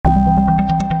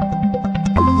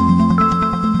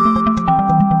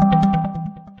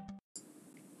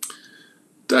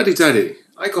"Daddy, Daddy,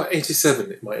 I got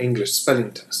 87 in my English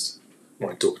spelling test,"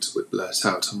 my daughter would blurt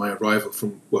out on my arrival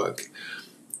from work.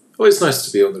 Always nice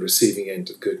to be on the receiving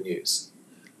end of good news.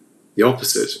 The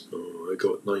opposite, "I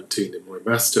got 19 in my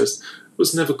maths test,"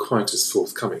 was never quite as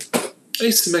forthcoming.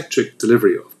 Asymmetric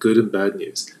delivery of good and bad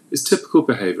news is typical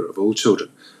behaviour of all children,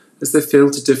 as they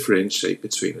fail to differentiate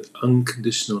between an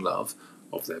unconditional love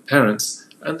of their parents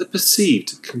and the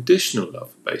perceived conditional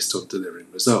love based on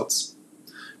delivering results.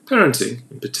 Parenting,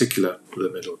 in particular the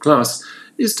middle class,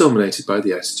 is dominated by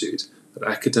the attitude that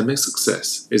academic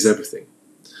success is everything.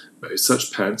 Most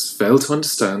such parents fail to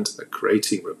understand that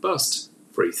creating robust,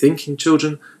 free-thinking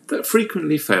children that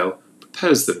frequently fail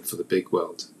prepares them for the big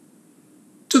world.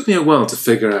 It took me a while to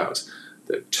figure out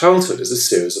that childhood is a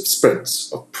series of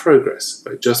sprints of progress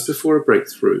where just before a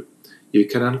breakthrough you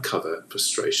can uncover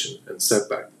frustration and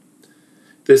setback.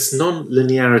 This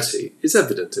non-linearity is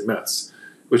evident in maths,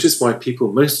 which is why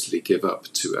people mostly give up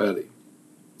too early.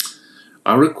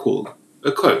 I recall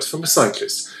a quote from a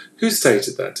cyclist who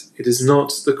stated that it is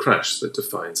not the crash that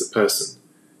defines a person,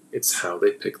 it's how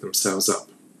they pick themselves up.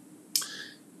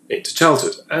 Into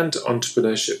childhood and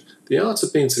entrepreneurship, the art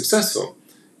of being successful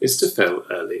is to fail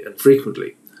early and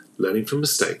frequently, learning from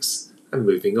mistakes and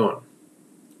moving on.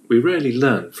 We rarely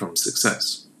learn from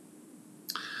success.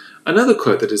 Another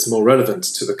quote that is more relevant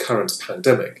to the current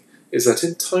pandemic is that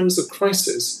in times of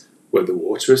crisis, where the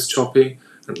water is choppy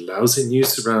and lousy news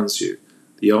surrounds you,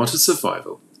 the art of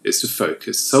survival is to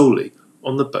focus solely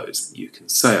on the boat that you can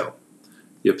sail.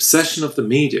 The obsession of the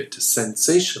media to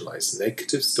sensationalize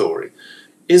negative story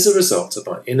is a result of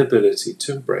our inability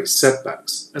to embrace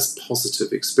setbacks as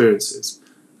positive experiences,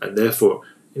 and therefore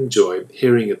enjoy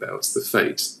hearing about the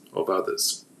fate of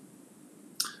others.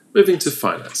 Moving to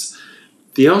finance.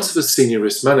 The art of a senior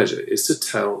risk manager is to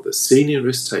tell the senior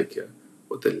risk taker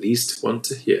what they least want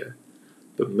to hear,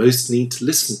 but most need to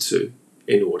listen to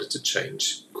in order to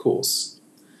change course.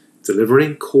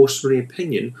 Delivering cautionary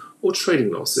opinion or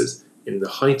trading losses in the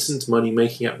heightened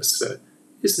money-making atmosphere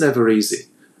is never easy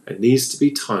and needs to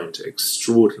be timed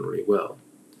extraordinarily well.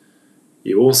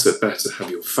 You also better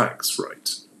have your facts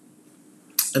right.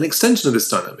 An extension of this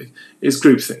dynamic is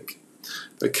groupthink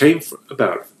that came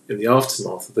about in the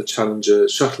aftermath of the Challenger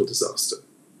shuttle disaster.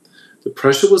 The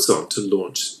pressure was on to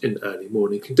launch in early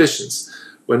morning conditions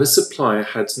when a supplier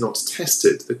had not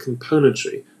tested the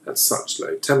componentry at such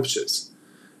low temperatures.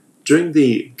 During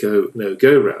the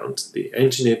no-go round, the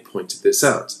engineer pointed this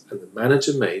out, and the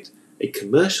manager made a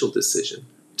commercial decision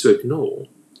to ignore,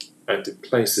 and in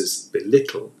places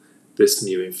belittle, this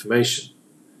new information.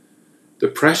 The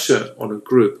pressure on a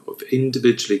group of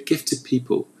individually gifted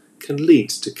people can lead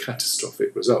to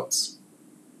catastrophic results.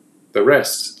 The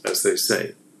rest, as they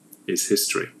say, is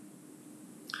history.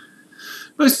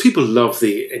 Most people love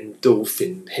the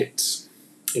endorphin hit.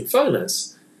 In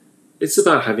finance, it's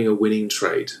about having a winning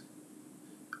trade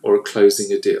or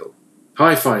closing a deal.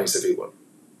 High fives, everyone.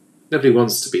 Nobody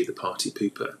wants to be the party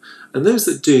pooper, and those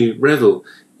that do revel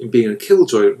in being a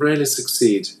killjoy rarely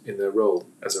succeed in their role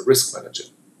as a risk manager.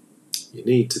 You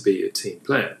need to be a team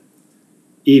player,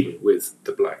 even with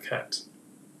the black hat.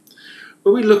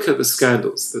 When we look at the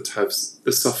scandals that have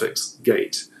the suffix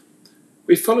 "gate,"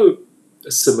 we follow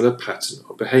a similar pattern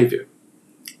of behaviour.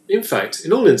 In fact,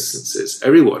 in all instances,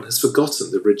 everyone has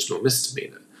forgotten the original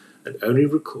misdemeanour and only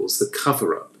recalls the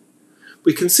cover-up.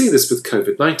 We can see this with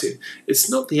COVID-19. It's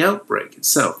not the outbreak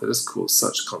itself that has caused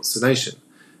such consternation.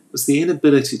 It's the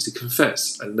inability to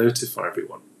confess and notify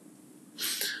everyone.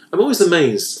 I'm always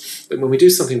amazed that when we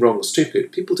do something wrong or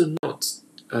stupid, people do not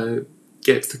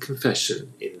get the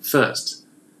confession in first.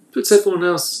 It puts everyone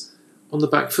else on the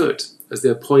back foot as they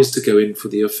are poised to go in for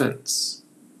the offence.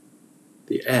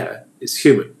 The error is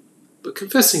human, but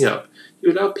confessing up,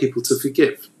 you allow people to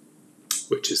forgive,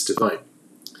 which is divine.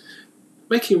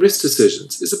 Making risk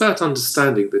decisions is about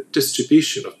understanding the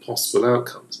distribution of possible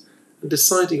outcomes and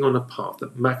deciding on a path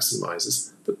that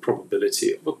maximises the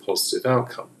probability of a positive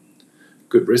outcome.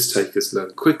 Good risk takers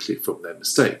learn quickly from their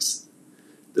mistakes.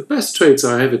 The best trades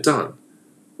I ever done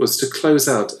was to close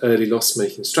out early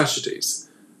loss-making strategies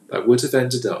that would have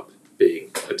ended up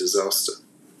being a disaster.